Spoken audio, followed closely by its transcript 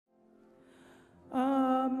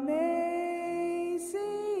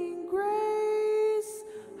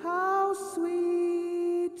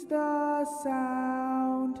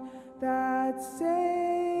sound that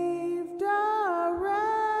saved a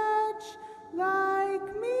wretch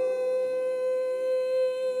like me.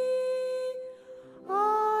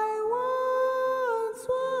 I once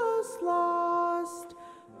was lost,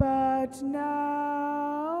 but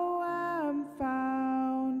now am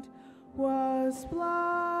found, was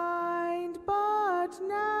blind, but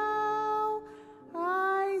now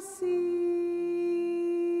I see.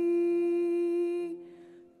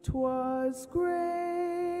 'Twas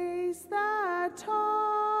grace that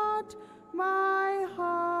taught my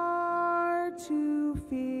heart to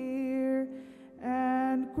fear,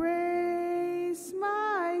 and grace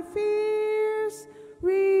my fears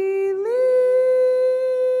relieved.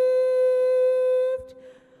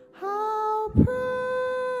 How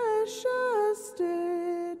precious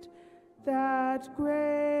did that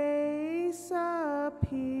grace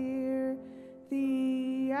appear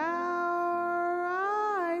the hour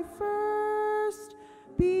I first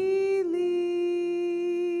believed.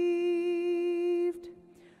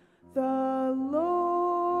 The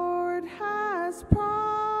Lord has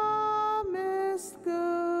promised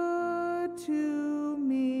good to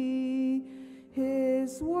me,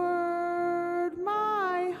 His word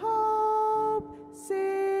my hope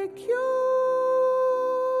secures.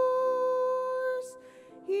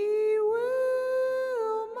 He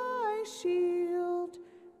will my shield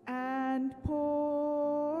and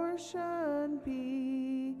portion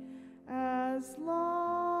be, as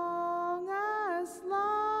long as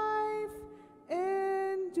life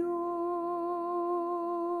endures.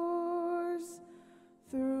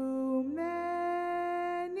 Through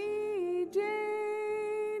many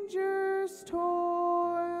dangers,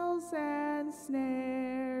 toils, and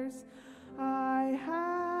snares, I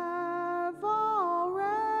have already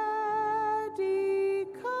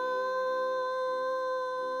come.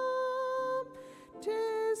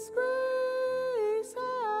 'Tis grace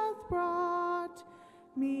hath brought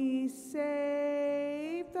me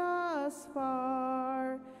safe thus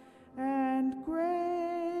far, and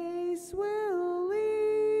grace will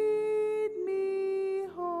lead me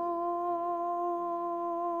home.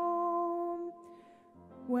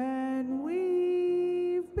 When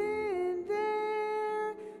we've been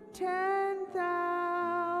there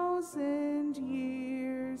 10,000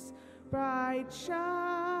 years, bright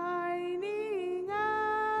shining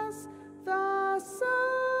as the sun,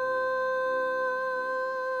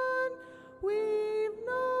 we've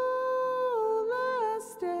no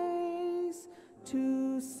less days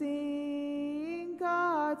to sing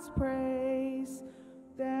God's praise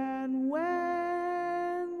than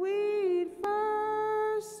when we'd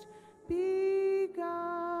first begun.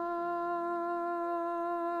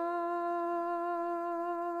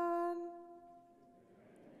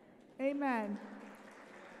 Amen.